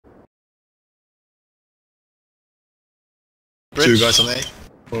Bridge. 2 guys on A.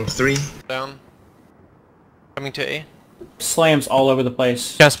 Or 3. Down. Coming to A. Slams all over the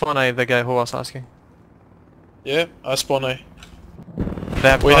place. Can spawn A, the guy who was asking. Yeah, I spawn A. They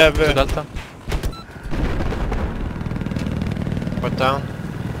have We have to Delta. Put down.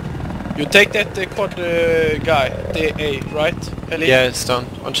 You take that quad guy, the A, right? Ellie? Yeah, it's done.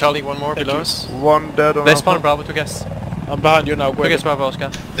 On Charlie, one more Thank below you. us. One dead on They Alpha. spawn Bravo to guess. I'm behind you now, To Greg. guess Bravo, Oscar.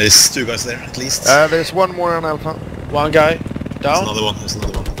 There's 2 guys there at least. There's one more on Alpha. One guy There's down. another one. There's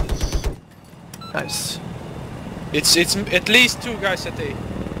another one. Nice. It's at least 2 guys at A.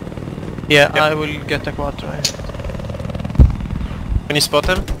 Yeah, I will get the quad try. Can you spot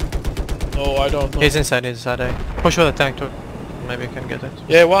him? No, I don't know. He's inside A. Push for the tank too. Maybe you can get it.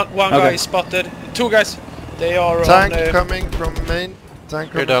 Yeah, one guy Okay. is spotted. 2 guys. They are Tank on... coming from main.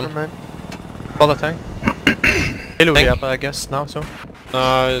 Tank You're coming done. from main. Follow the tank. He'll be Tank. up, I guess, now, so.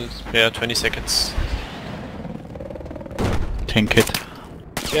 Yeah, 20 seconds. Tank it.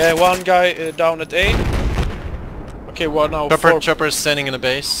 Yeah, one guy down at A. Okay, one now. Chopper is standing in the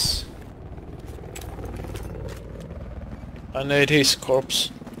base. I need his corpse.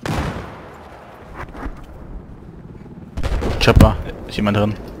 Chopper. Ist jemand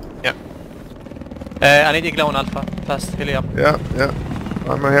drin? I need Igla on Alpha. Fast, heal up. Yeah, yeah.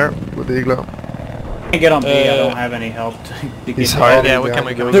 I'm here with the Eagle. I get on B, I don't have any help to get He's there. hiding. Yeah, we're behind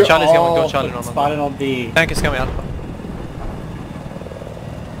coming, the coming. They're Charlie's going, go all Charlie normal. spotted on B. Tank is coming Alpha.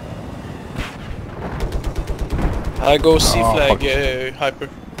 I go C Oh, flag fuck. hyper.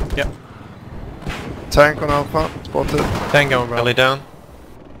 Tank on Alpha. Spotted. Tank going, bro. Charlie down.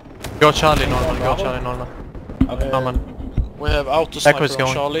 Go Charlie normal, go Charlie normal. Okay. Normal. We have auto Echo is sniper on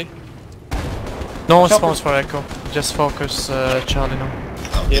going. Charlie. No one Chopper. spawns for Echo. Just focus Charlie now.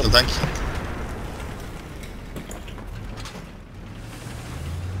 Oh, Yep. little tank.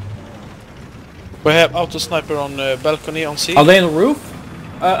 We have auto sniper on balcony on C. Are they on the roof?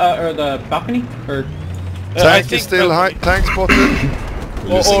 Or the balcony? Or I Tank think is still high. balcony. Tank spotted.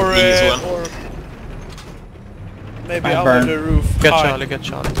 Losing Or, ping as well. or maybe I under burn. the roof. Get high. Charlie, get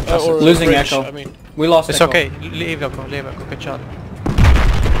Charlie. Or Losing bridge, Echo. I mean. we lost It's Echo. okay, leave Echo, get Charlie.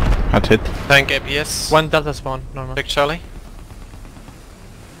 Hat hit. Tank APS. One Delta spawn, normal. Check Charlie.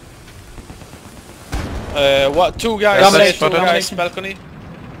 What? 2 guys. Domination, 2 guys domination. balcony.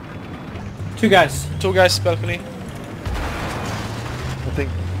 2 guys. 2 guys balcony. I think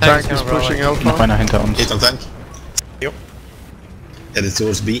Tank's Tank is gonna pushing roll. Noch Alpha. einer hinter uns. Hit on tank. Yep. Headed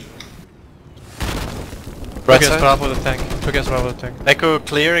towards B. Two Right guys side. Bravo the tank. Two guys Bravo the tank. Echo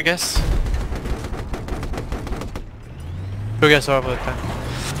clear, I guess. Two guys Bravo the tank.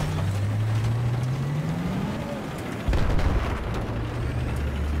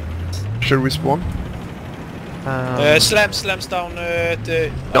 Should we spawn? Slams down at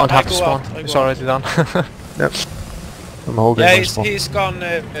the... Don't I have to go spawn, out, I it's go out. already done. Yep. I'm holding Yeah, my spawn. he's gone,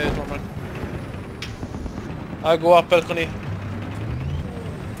 Norman. I go up balcony.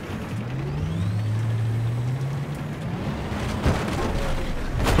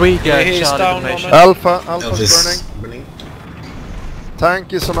 Three Yeah, guys he's Charlie down, domination. Norman. Alpha's burning.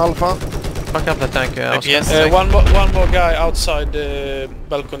 Tank is on Alpha. Fuck up the tank, Oscar. APS. One more guy outside the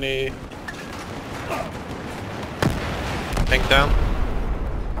balcony. Tank down.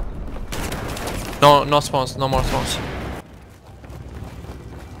 No spawns, no more spawns.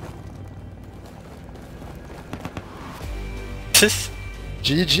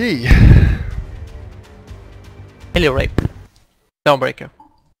 GG. Helio rape. Downbreaker.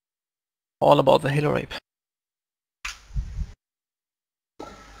 All about the Helio rape.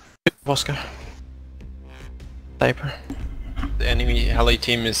 Oscar. Sniper. The enemy heli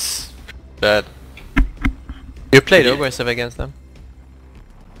team is bad. You played aggressive against them.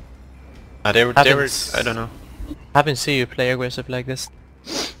 They were, Happens. I don't know. Haven't seen you play aggressive like this.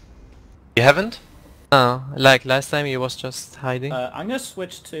 You haven't? No, like last time you was just hiding. I'm gonna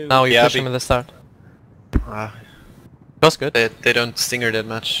switch to... Now you yeah, push him at the start. Ah, That's good. they don't stinger that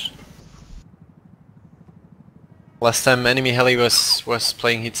much. Last time enemy heli was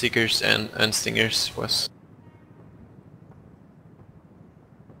playing heat seekers and stingers was.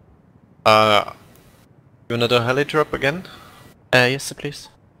 You wanna do heli drop again? Yes, please.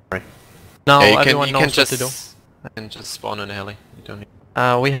 Right. Now Yeah, everyone you knows can what to do. and just spawn on a heli. You don't need.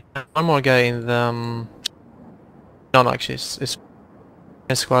 We have one more guy in the... no, actually, it's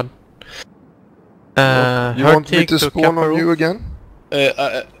a squad. You want me Hertig to spawn on Kaparu. you again?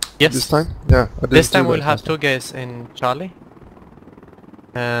 Yes. This time? Yeah. I This didn't time do we'll that have last two guys in Charlie.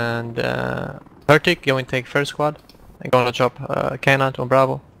 And Hertig going to take first squad. I'm gonna drop Kanat on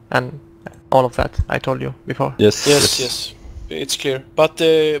Bravo. And all of that I told you before. Yes. Yes. it's clear. But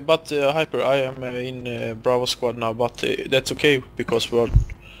Hyper, I am in Bravo squad now, but that's okay because we're...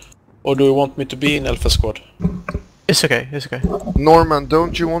 Or do you want me to be in Alpha squad? It's okay, it's okay. Norman,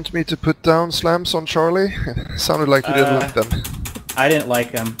 don't you want me to put down slams on Charlie? Sounded like you didn't like them. I didn't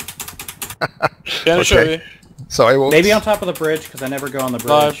like him. Can I show you? So I won't. Maybe on top of the bridge, because I never go on the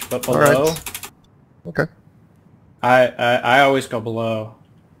bridge, but below... Alright. Okay. I always go below.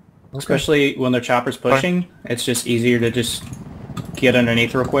 Okay. Especially when their chopper's pushing, it's just easier to just get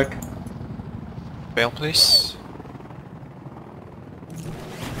underneath real quick. Bail, please.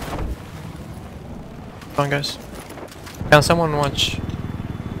 Come on, guys. Can someone watch?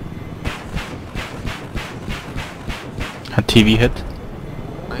 A TV hit.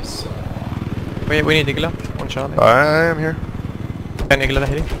 Nice. We need Igla on Charlie. I am here. Can Igla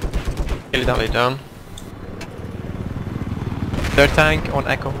hit? Kill it down. Lay down. Their tank on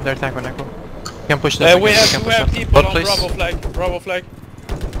Echo. Their tank on Echo. Can push them. We have people Bot, on please. Bravo flag. Bravo flag.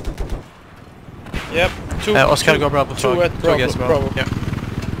 Yep. Two. Oscar, two, go Bravo two flag. at Two Bravo. guys, Bravo. Bravo.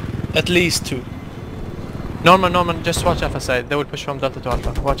 At least two. Norman, just watch Alpha side. They will push from Delta to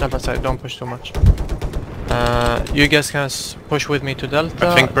Alpha. Watch Alpha side. Don't push too much. You guys can push with me to Delta.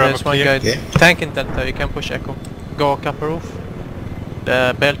 I think Bravo There's one clear. guy tank in Delta. You can push Echo. Go upper roof.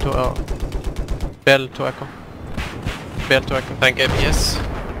 Bell to Echo. Bell to Echo. Tank APS.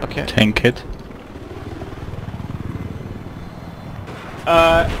 Okay. Tank hit.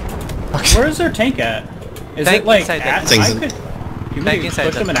 Where is their tank at? Is Tank it like inside at... Tank's I in- could... You Tank maybe inside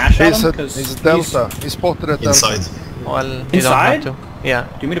push that. them and ash at He's him? at 'Cause he's Delta. He's spotted at Delta. Inside. Well, you Inside? don't have to. Yeah. Do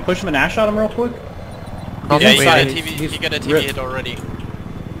you want me to push him and ash at him real quick? Not Yeah, He's he got a inside. TV. He's He got a TV ripped. hit already.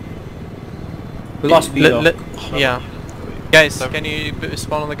 We lost B though. Yeah. Guys, can you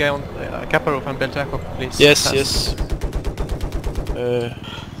spawn on the guy on Kappa roof and build to Echo, please? Yes, Fast. yes.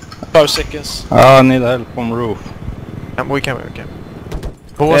 5 seconds. I need help from roof. We can.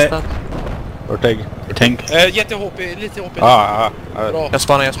 Who was that? Or take tank. Lite HP. Bra. Jag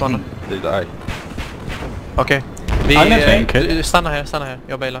spanar. Det där. Okej. Han är tank. Stanna här.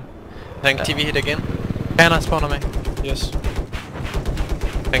 Jag bailar. Tank TV hit again. Kan han spana mig? Yes.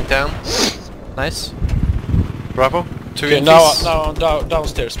 Tank down. Nice. Bravo. Two Okay, in now please. I'm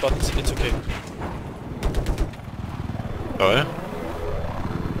downstairs, but it's okay. Oh yeah.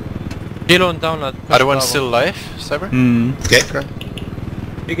 Kilo and download. Are the ones still alive, Cyber? Okay.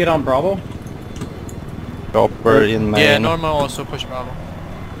 You get on Bravo? Chopper in main. Yeah, normal also push Bravo.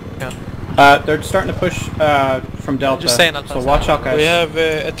 They're starting to push from Delta. Just saying, so watch out, guys. We have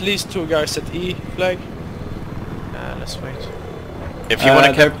at least 2 guys at E flag. Let's wait. If you want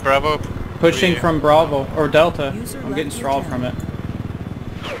to they're cap Bravo, pushing we- from Bravo or Delta. I'm getting stalled from it.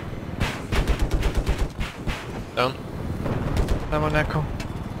 down. I'm on Echo.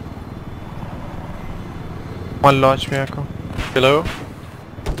 One large for Echo. Below.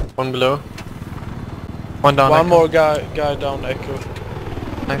 One below. One down One Echo. more guy down Echo.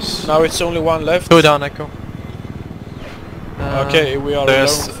 Nice. Now it's only one left. 2 down Echo. Okay, we are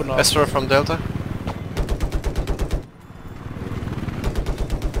There's alone for now. Esra from Delta.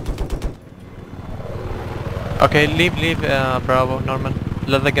 Okay, leave Bravo, Norman.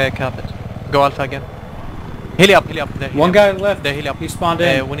 Let the guy cap it. Go Alpha again. Heal up there. One guy left. There, heal up. He spawned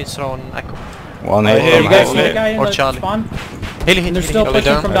in. We need to throw on Echo. One I hit. hear You guys see the Okay. guy in Or the Charlie. spawn? Heal. And they're still Are we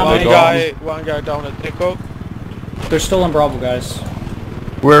pushing down? from down One A. guy down at Echo. They're still in Bravo, guys.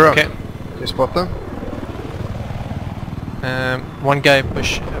 Where up? Okay. You spot them? One guy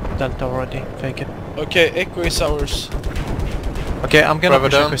push Delta already. Fake it. Okay, Echo is ours. Okay, I'm gonna Bravo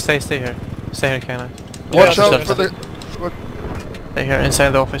push down. Echo. Stay here. Stay here, Kana. Watch Yeah, out sure. for the... Stay here inside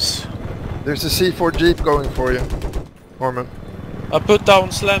the office. There's a C4 Jeep going for you. Norman. I put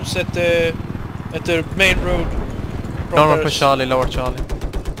down slams at the main road. from Norman Paris. push Charlie, lower Charlie.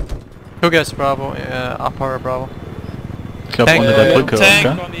 2 guys Bravo, upper Bravo. Klapp Tank- under den brygga, Tank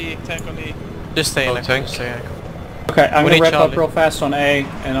Oskar. on E, tank on E. Just stay in Oh, Echo. tank. Just stay in Echo. Okay, I'm We gonna need rep up Charlie. real fast on A,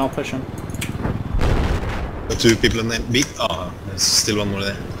 and I'll push him. Got 2 people in the B. There's still one more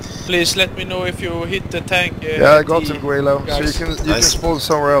there. Please let me know if you hit the tank. Yeah, I at got E, him, Guelo. So guys. you can Nice. spawn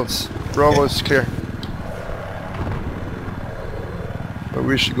somewhere else. Bravo is clear. But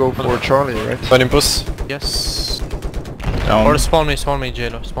we should go for Charlie, right? One in bus. Yes. Down. Or spawn me,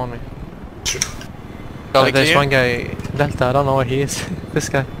 JLo, spawn me. Charlie There's clear. one guy, Delta, I don't know where he is. This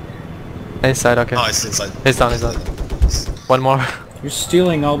guy. Inside, okay. Ah, it's inside. He's down. One more. You're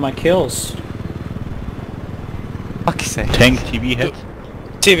stealing all my kills. Fuck's sake. Tank TV hit.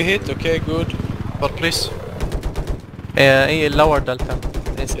 TV hit, okay, good. Bot please. Lower Delta.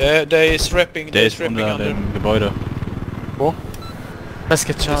 Yeah, they is repping, Det är under. under den gebäude. Let's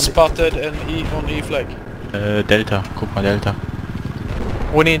get It's Charlie. spotted and E on E flag. Delta. Guck mal Delta.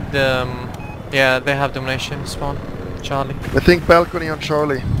 We need, yeah, they have domination spawn. Charlie. I think balcony on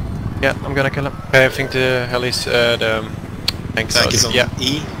Charlie. Yeah, I'm gonna kill him. I think the heli's the tanks Tank is on yeah.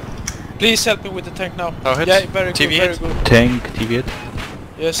 E. Please help me with the tank now. Oh, hit. Yeah, very TV good, very hit. good. Tank, TV hit.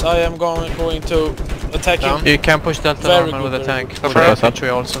 Yes, I am going to attack Down. him. You can push Delta Very normal good, with the very tank. good. With Okay. the infantry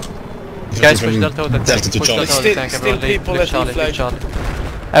also. Guys, push Delta with the tank. Delta to Push Charlie. Delta with the Still- tank. still Everyone leave, people leave at Charlie, E-flag. leave Charlie.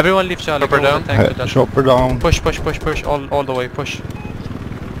 Everyone leave Charlie. Chopper Go with down. the tank to Delta. Chopper down. Push, push, push, push. All the way. Push.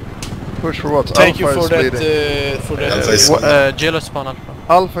 Push for what? Thank you Alpha for is that. bleeding. For Alpha that. is- Jalo spawn Alpha.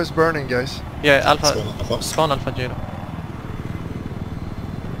 Alpha is burning, guys. Yeah, Alpha. Spawn Alpha. Spawn Alpha Jalo.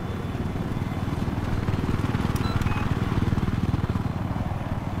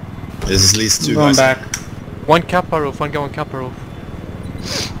 This is at least two Going guys. back. One Kappa roof. One going Kappa roof.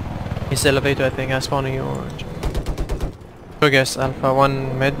 He's elevator, I think. I'm spawning you orange. Two guys, Alpha.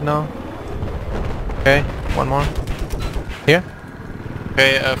 One mid now. Okay, one more. Here.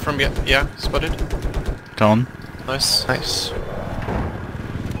 Okay, from yeah, spotted. Down. Nice. Nice.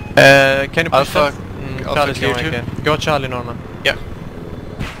 Can you push Alpha- them? Alpha Charlie's clear going too. again. Go Charlie, Norman.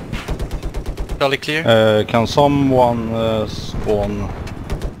 Charlie clear. Can someone spawn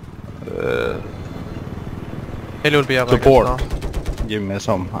He will be up support? now. Give me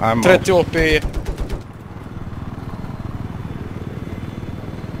some ammo. 30 HP.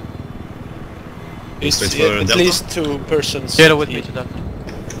 It's Wait for at Delta. least 2 persons. Jalo with me E. to that.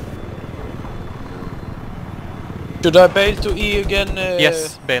 Should I bail to E again?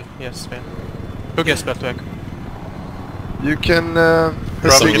 Yes, bail. Yes, bail. Two guys bail to Echo. You can,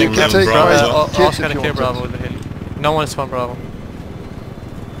 Bravo, you can can take Bravo my as well. kit Oscar if and you clear want Bravo it. with the hill. No one is spawn Bravo.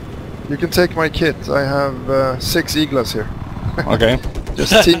 You can take my kit. I have 6 Eagles here. Okay.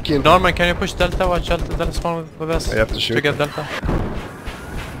 Just team kill. Norman, can you push Delta? Watch Delta spawn with us. I have to To shoot. get Delta.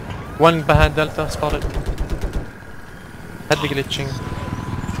 One behind Delta spotted. Head glitching.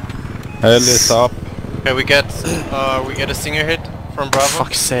 Hell is up. Okay, we get a stinger hit from Bravo.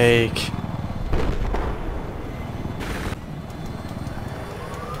 Fuck's sake.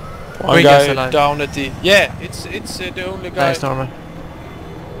 One Bring us guy alive. down at E. Yeah, it's the only guy. Nice, Norman.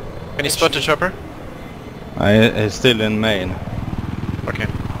 Can you spot the chopper? I still in main. Okay.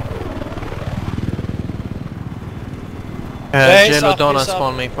 Yeah, he's Jalo up, Donna he's up.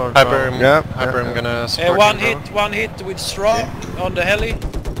 spawn me for Hyper, Bravo. Yeah, Hyper, yeah, I'm gonna support One you, hit, one hit with straw on the heli.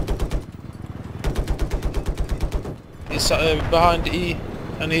 He's behind E,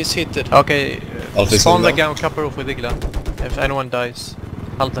 and he's hitted. Okay, Alpha is spawn going the down. guy on Kappa roof with Igla. If anyone dies,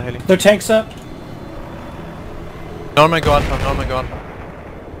 Alta heli. Their tank's up. Norman go Alpha, Norman go Alpha.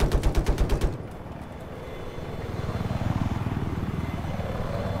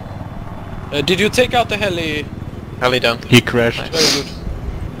 Did you take out the heli? Heli down. He crashed. Very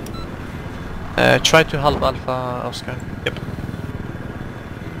good. Try to help Alpha, Oscar. Yep.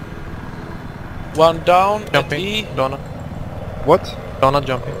 One down at Jumping. E. Donna. What? Donna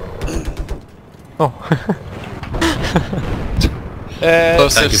jumping. Oh.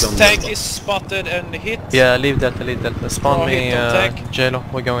 Tank is on Tank Delta. is spotted and hit. Yeah, leave Delta, leave Delta. Spawn Oh, me, hit on tank.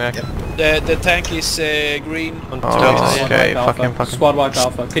 Jalo. We're going Echo. Yep. The tank is green. Oh, Delta. okay, Squad wipe fuck him, Alpha. fuck him. Squad wipe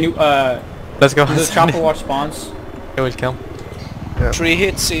Alpha. Can you, Let's go. does chopper watch spawns? He will kill. 3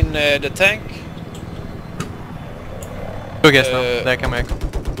 hits in the tank. Two guys now. Uh, There come Echo.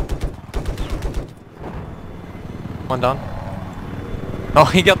 One down. Oh,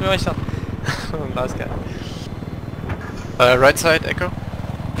 he got me one shot. Nice guy. Right side, Echo.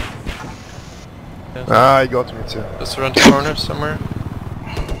 Ah, he got me too. Just around the corner somewhere.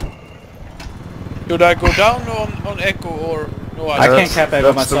 Should I go down on Echo or no? I can't That's- cap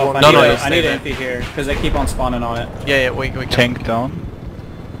Echo that's the myself. one- I No, need, no, I stay need there. an MP here, because they keep on spawning on it. Yeah, we can. Tank down.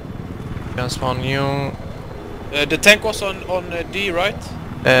 Can spawn you. The tank was on D, right?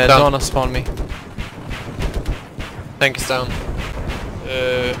 Donna spawn me. Tank is down.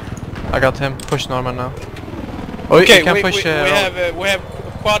 Uh, I got him. Push Norman now. Oh, okay, you can we push. have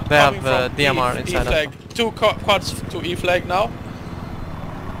quad They coming have, from DMR E inside flag. 2 quads to E flag now.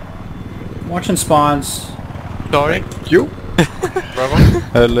 Watching spawns. Sorry. You? Bravo.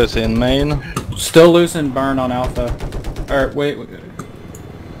 Hell is in main. Still losing burn on Alpha. Or, wait.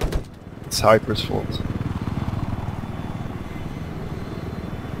 It's Hyper's fault.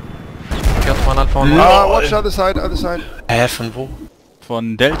 Got one Alpha on one. Ah, watch other side, other side. Von wo?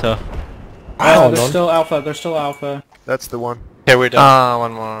 Von Delta. They're still Alpha, they're still Alpha. That's the one. Okay, we're down. Ah,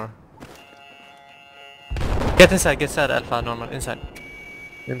 one more. Get inside Alpha, Norman, inside.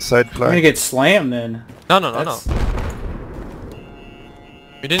 Inside I'm gonna flag. get slammed then. No. That's-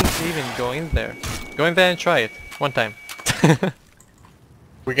 You didn't even go in there. Go in there and try it. One time.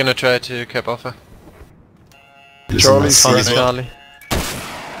 We're gonna try to cap Alpha. Charlie's Spawning here. Charlie.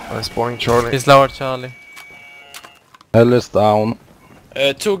 I'm spawning Charlie. He's lower Charlie. Hell is down.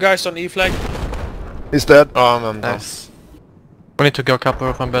 2 guys on E flag. He's dead. Oh, I'm down. Nice. We need to go copper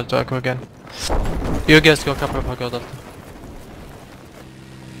roof and belt to echo again. You guys go copper roof, I'll go delta.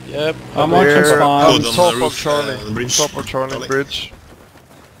 Yep. I'm watching Here, spawn. Oh, on the top of roof, Charlie. the bridge. Top of Charlie Charlie. bridge.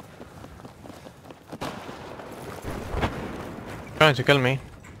 Trying to kill me.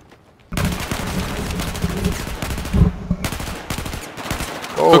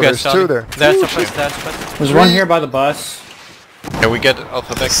 Oh, Two guys, there's 2 Charlie. there. There's Ooh, a first, there's a first. There's one here by the bus. Yeah, we get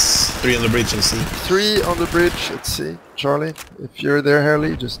Alpha Bex. 3 on the bridge and C. 3 on the bridge at sea. Charlie, if you're there,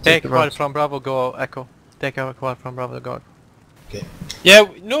 Harley, just take Take them quad out. from Bravo, go echo. Take a quad from Bravo, go. Yeah,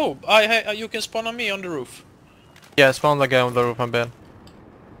 no, you can spawn on me on the roof. Yeah, spawn the guy on the roof and bell.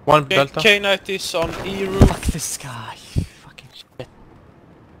 One delta. K-Knight is on E roof. Fuck this guy. Fucking shit.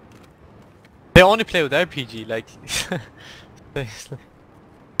 They only play with RPG, like... seriously.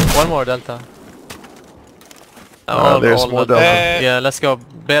 One more delta. There's more delta. Yeah, let's go.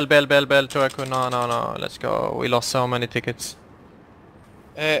 Bell, to echo. No, let's go. We lost so many tickets.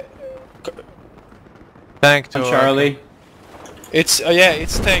 Tank to I'm Charlie. It's yeah,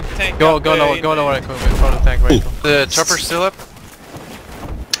 it's tank. Go up, lower echo before the tank right. The chopper's still up.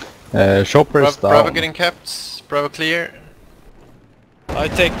 Chopper's down. Bravo getting capped. Bravo clear. I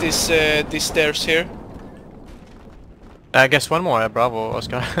take this these stairs here. I guess one more, Bravo,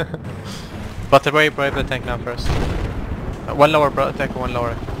 Oscar. But the brave the tank now first. One lower tank, one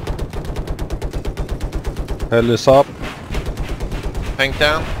lower. Hell is up. Tank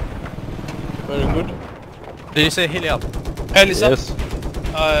down. Very good. Did you say hilly up? Hell is Yes.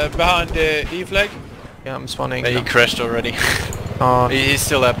 up. Behind the E flag. Yeah, I'm spawning. He crashed already. Oh, He's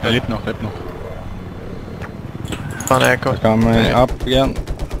still up. Lip nog. spawn echo. Coming up again.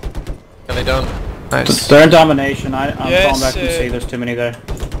 Nearly done. Nice. They're in domination. I'm Yes, falling back from C. There's too many there.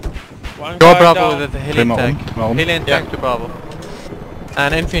 One Go guy Bravo down. with the hilly Prima tank. on. Hilly and tank to Bravo.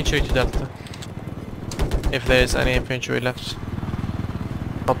 And infantry to Delta. If there is any infantry left.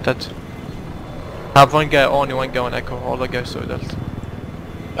 Not that. Have one guy, only one guy on echo, all the guys to Delta.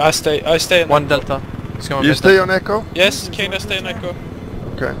 I stay in One echo. Delta. He's going You with stay on echo? Yes, Kane, I stay in echo.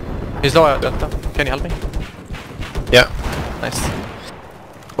 Okay. He's lower Delta. Can you help me? Yeah. Nice.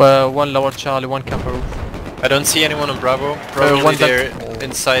 Well, one lower Charlie, one camper roof. I don't see anyone on Bravo. Probably one they're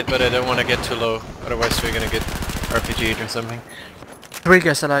inside, but I don't want to get too low. Otherwise we're gonna get RPG'd or something. 3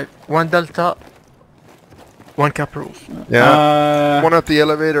 guys alive. One Delta. One camper roof. Yeah. One at the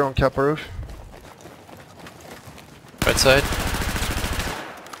elevator on Kappa roof. Right side.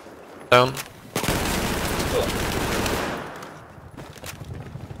 Down.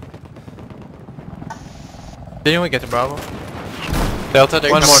 Didn't we get to Bravo? Delta,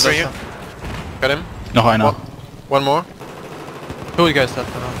 they're One coming more for you. Delta. Got him. Nog en. One more. 2 guys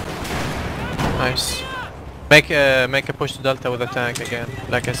Delta now. Nice. Make a push to Delta with a tank again,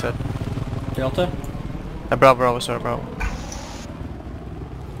 like I said. Delta? Bravo, sorry, Bravo.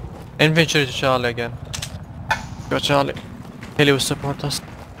 Infantry to Charlie again. Go Charlie. Hilly will support us.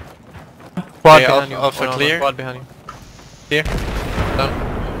 Quad Okay, behind you. Alpha No, clear. Quad behind you. Here. Done.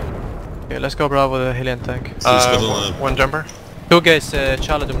 Okay, let's go Bravo with the Hilly and tank. So he's got on One jumper. 2 guys,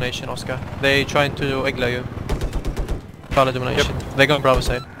 Charlie domination, Oscar. They trying to egla you. Charlie domination. They going Bravo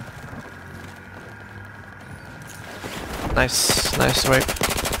side. Nice rape.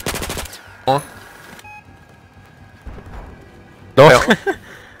 More. No.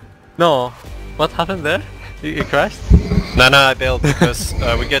 No. What happened there? You crashed? No, I bailed because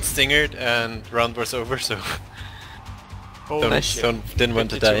we get stingered and round was over, so Oh, nice. didn't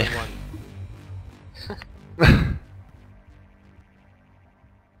want to die.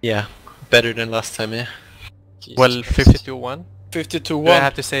 Yeah, better than last time, yeah. Jesus Well, Christ. 52-1. 52-1. Do I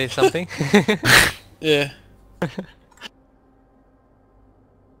have to say something? Yeah.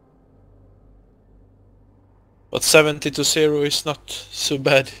 But 70-0 is not so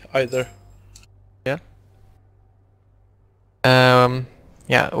bad either.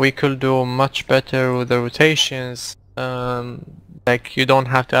 Yeah, we could do much better with the rotations. Like, you don't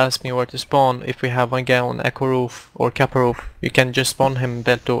have to ask me where to spawn. If we have one guy on Echo Roof or Kappa Roof, you can just spawn him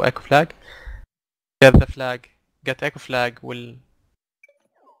belt to Echo Flag. Get the flag, get Echo Flag will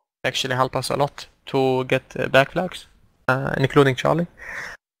actually help us a lot to get back flags, including Charlie.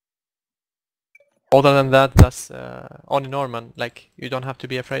 Other than that, that's only Norman. Like, you don't have to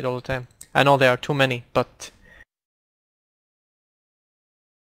be afraid all the time. I know there are too many, but...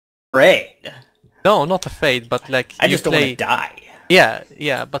 Afraid. No, not afraid, but like I you just don't want play. to die.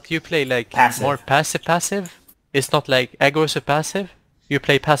 Yeah, but you play like Passive. more passive. It's not like aggressive passive. You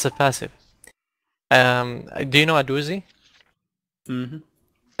play passive. Do you know Aduzi? Mm-hmm.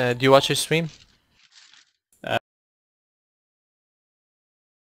 Do you watch his stream?